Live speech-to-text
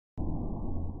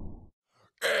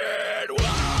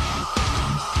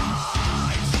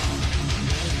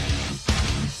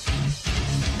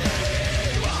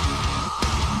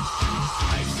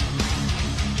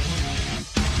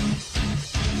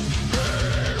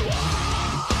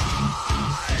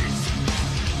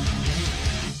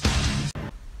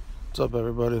up,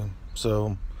 everybody?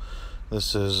 So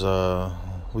this is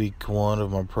week 1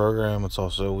 of my program. It's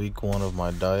also week 1 of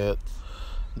my diet.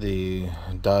 The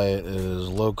diet is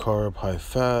low carb, high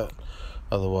fat,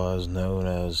 otherwise known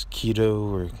as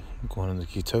keto or going into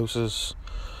ketosis.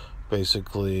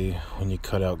 Basically, when you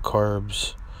cut out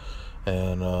carbs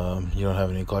and you don't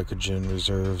have any glycogen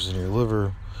reserves in your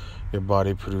liver, your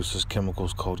body produces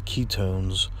chemicals called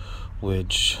ketones,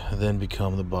 which then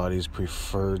become the body's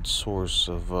preferred source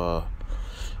of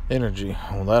energy.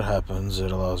 When that happens,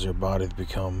 it allows your body to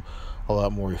become a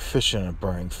lot more efficient at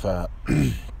burning fat.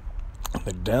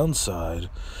 The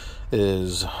downside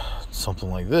is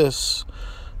something like this.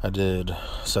 I did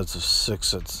sets of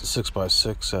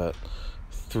 6x6 at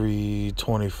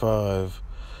 325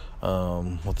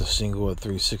 with a single at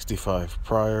 365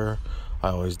 prior. I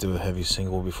always do a heavy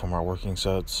single before my working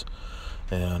sets,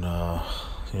 and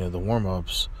the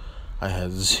warm-ups, I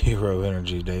had zero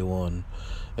energy day one.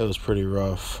 It was pretty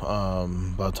rough. By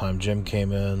the time gym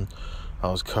came in, I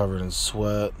was covered in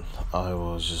sweat. I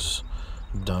was just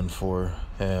done for,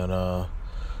 and I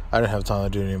didn't have time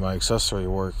to do any of my accessory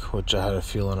work, which I had a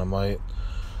feeling I might.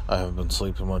 I haven't been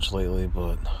sleeping much lately,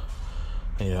 but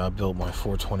I built my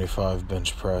 425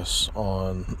 bench press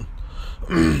on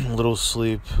little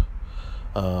sleep,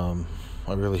 a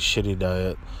really shitty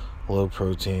diet, low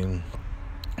protein,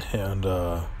 and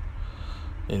no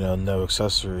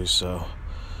accessories. So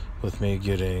with me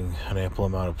getting an ample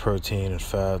amount of protein and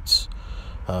fats,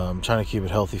 trying to keep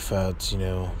it healthy fats,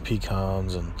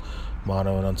 pecans and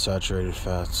mono and unsaturated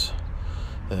fats,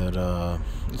 that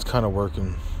it's kind of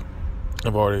working.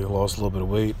 I've already lost a little bit of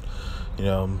weight.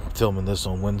 I'm filming this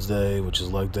on Wednesday, which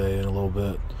is leg day in a little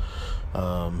bit.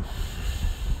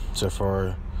 So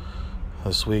far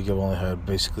this week, I've only had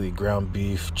basically ground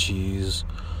beef, cheese,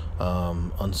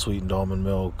 unsweetened almond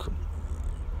milk,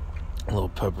 a little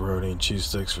pepperoni and cheese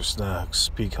sticks for snacks,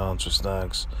 pecans for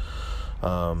snacks,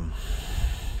 and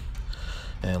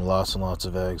lots and lots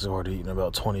of eggs. I've already eaten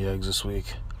about 20 eggs this week,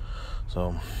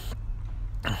 so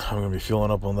I'm going to be filling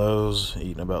up on those,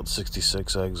 eating about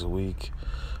 66 eggs a week,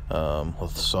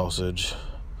 with sausage.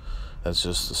 That's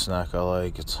just the snack I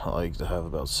like. I like to have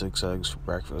about 6 eggs for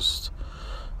breakfast.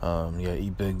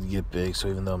 Eat big to get big, so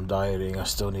even though I'm dieting, I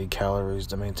still need calories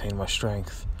to maintain my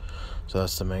strength. So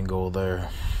that's the main goal there.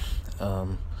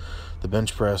 The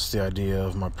bench press, the idea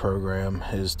of my program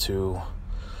is to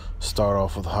start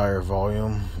off with higher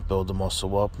volume, build the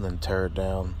muscle up, and then tear it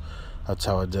down. That's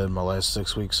how I did my last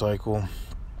 6-week cycle.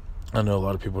 I know a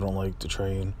lot of people don't like to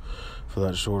train for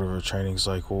that short of a training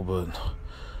cycle, but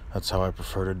that's how I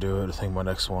prefer to do it. I think my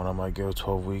next one I might go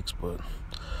 12 weeks, but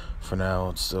for now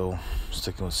it's still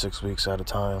sticking with 6 weeks at a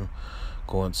time,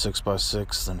 going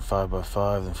 6x6, then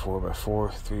 5x5, then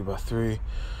 4x4, 3x3,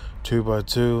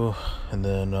 2x2, and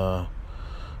then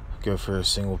go for a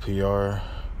single PR.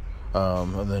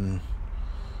 And then,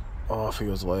 I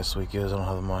forget what the last week is. I don't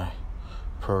have my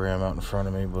program out in front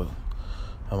of me, but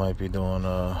I might be doing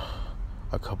a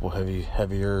couple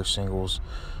heavier singles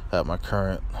at my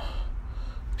current.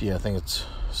 I think it's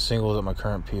singles at my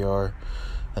current PR,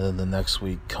 and then the next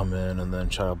week come in and then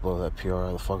try to blow that PR out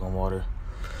of the fucking water.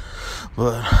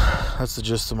 But that's the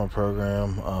gist of my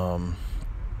program.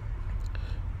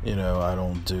 I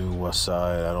don't do West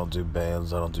Side, I don't do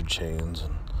bands, I don't do chains,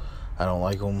 and I don't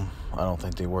like them. I don't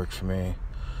think they work for me.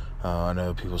 I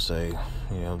know people say,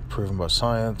 proven by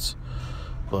science,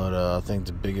 but I think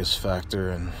the biggest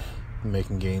factor in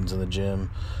making gains in the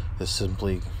gym is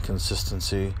simply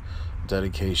consistency,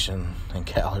 dedication, and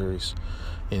calories.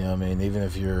 Even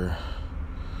if you're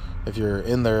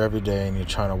in there every day and you're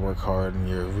trying to work hard and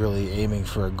you're really aiming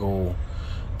for a goal,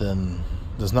 then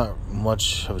there's not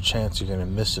much of a chance you're going to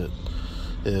miss it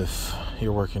if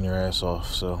you're working your ass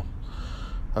off. So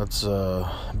that's the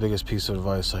biggest piece of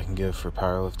advice I can give for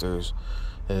powerlifters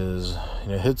is,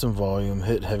 hit some volume,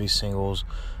 hit heavy singles.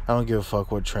 I don't give a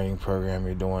fuck what training program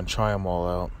you're doing. Try them all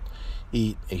out.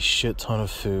 Eat a shit ton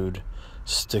of food.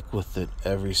 Stick with it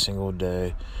every single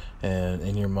day. And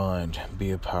in your mind,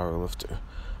 be a powerlifter.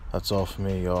 That's all for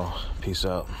me, y'all. Peace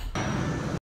out.